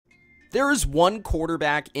There is one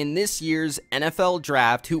quarterback in this year's NFL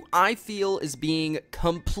draft who I feel is being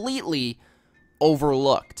completely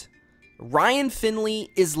overlooked. Ryan Finley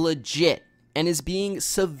is legit and is being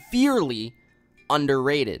severely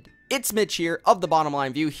underrated. It's Mitch here of the Bottom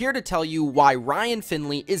Line View, here to tell you why Ryan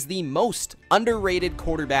Finley is the most underrated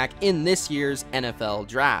quarterback in this year's NFL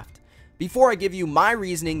draft. Before I give you my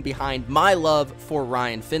reasoning behind my love for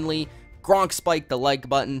Ryan Finley, Gronk spike the like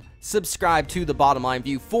button, subscribe to the Bottom Line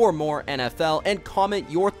View for more NFL, and comment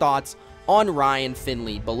your thoughts on Ryan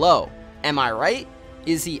Finley below. Am I right?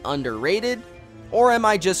 Is he underrated? Or am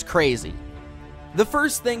I just crazy? The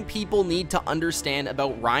first thing people need to understand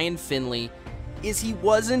about Ryan Finley is he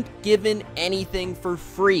wasn't given anything for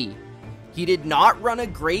free. He did not run a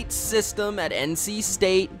great system at NC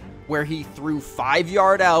State where he threw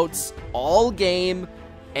 5-yard outs all game,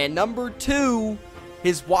 and number two,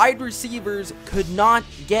 his wide receivers could not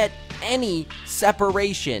get any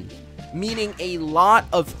separation, meaning a lot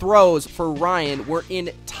of throws for Ryan were in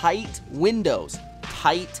tight windows,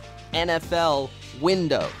 tight NFL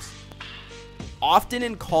windows. Often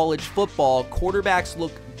in college football, quarterbacks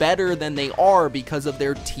look better than they are because of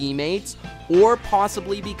their teammates or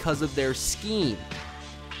possibly because of their scheme.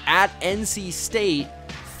 At NC State,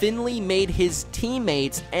 Finley made his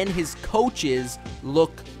teammates and his coaches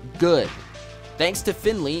look good. Thanks to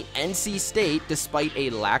Finley, NC State, despite a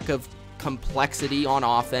lack of complexity on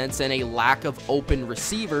offense and a lack of open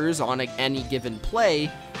receivers on any given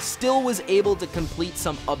play, still was able to complete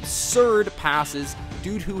some absurd passes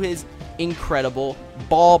due to his incredible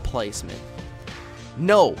ball placement.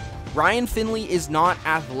 No, Ryan Finley is not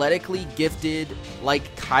athletically gifted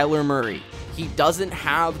like Kyler Murray. He doesn't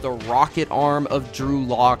have the rocket arm of Drew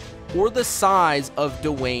Lock or the size of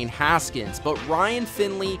Dwayne Haskins, but Ryan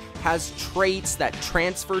Finley has traits that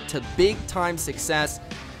transfer to big-time success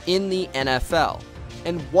in the NFL.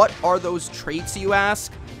 And what are those traits, you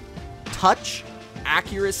ask? Touch,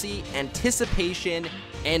 accuracy, anticipation,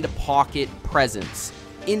 and pocket presence.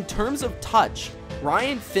 In terms of touch,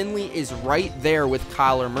 Ryan Finley is right there with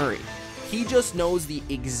Kyler Murray. He just knows the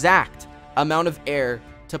exact amount of air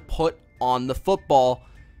to put on the football.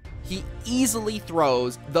 He easily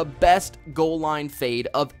throws the best goal line fade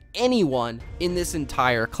of anyone in this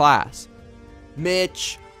entire class.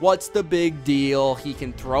 Mitch, what's the big deal? He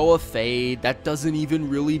can throw a fade. That doesn't even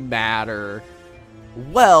really matter.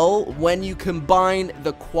 Well, when you combine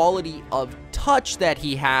the quality of touch that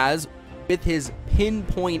he has with his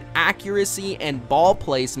pinpoint accuracy and ball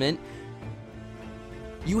placement,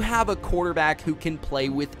 you have a quarterback who can play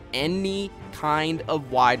with any kind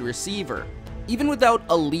of wide receiver. Even without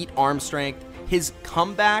elite arm strength, his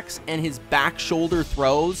comebacks and his back shoulder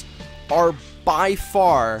throws are by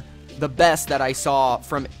far the best that I saw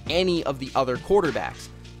from any of the other quarterbacks.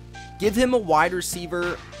 Give him a wide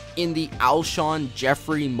receiver in the Alshon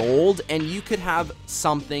Jeffrey mold, and you could have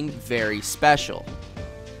something very special.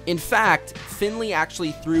 In fact, Finley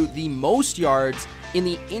actually threw the most yards in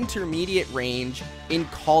the intermediate range in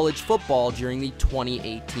college football during the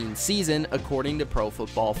 2018 season, according to Pro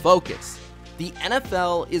Football Focus. The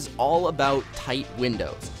NFL is all about tight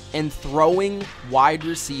windows and throwing wide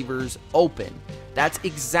receivers open. That's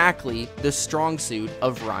exactly the strong suit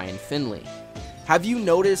of Ryan Finley. Have you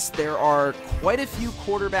noticed there are quite a few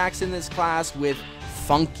quarterbacks in this class with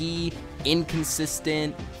funky,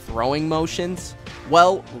 inconsistent throwing motions?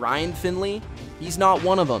 Well, Ryan Finley, he's not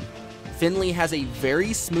one of them. Finley has a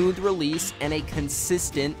very smooth release and a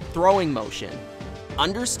consistent throwing motion.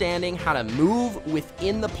 Understanding how to move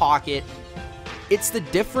within the pocket, it's the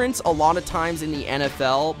difference a lot of times in the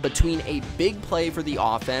NFL between a big play for the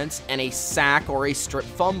offense and a sack or a strip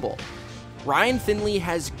fumble. Ryan Finley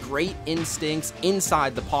has great instincts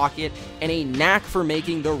inside the pocket and a knack for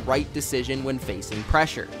making the right decision when facing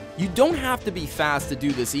pressure. You don't have to be fast to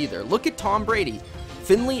do this either. Look at Tom Brady.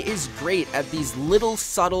 Finley is great at these little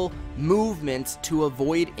subtle movements to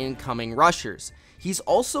avoid incoming rushers. He's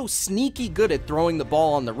also sneaky good at throwing the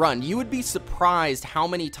ball on the run. You would be surprised how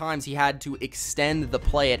many times he had to extend the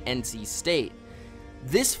play at NC State.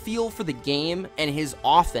 This feel for the game and his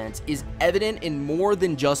offense is evident in more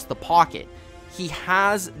than just the pocket. He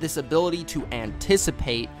has this ability to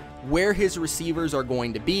anticipate where his receivers are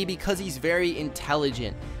going to be because he's very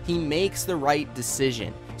intelligent. He makes the right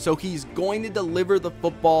decision. So he's going to deliver the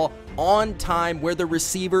football on time where the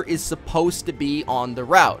receiver is supposed to be on the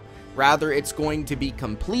route. Rather, it's going to be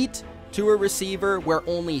complete to a receiver where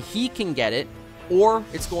only he can get it, or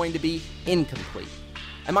it's going to be incomplete.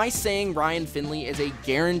 Am I saying Ryan Finley is a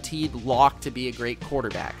guaranteed lock to be a great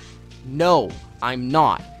quarterback? No, I'm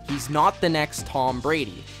not. He's not the next Tom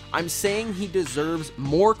Brady. I'm saying he deserves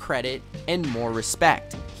more credit and more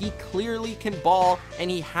respect. He clearly can ball,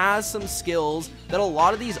 and he has some skills that a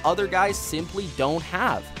lot of these other guys simply don't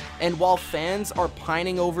have. And while fans are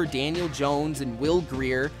pining over Daniel Jones and Will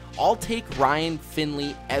Grier, I'll take Ryan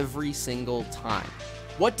Finley every single time.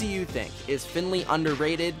 What do you think? Is Finley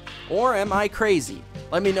underrated, or am I crazy?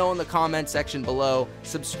 Let me know in the comment section below.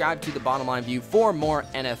 Subscribe to The Bottom Line View for more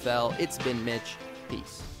NFL. It's been Mitch.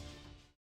 Peace.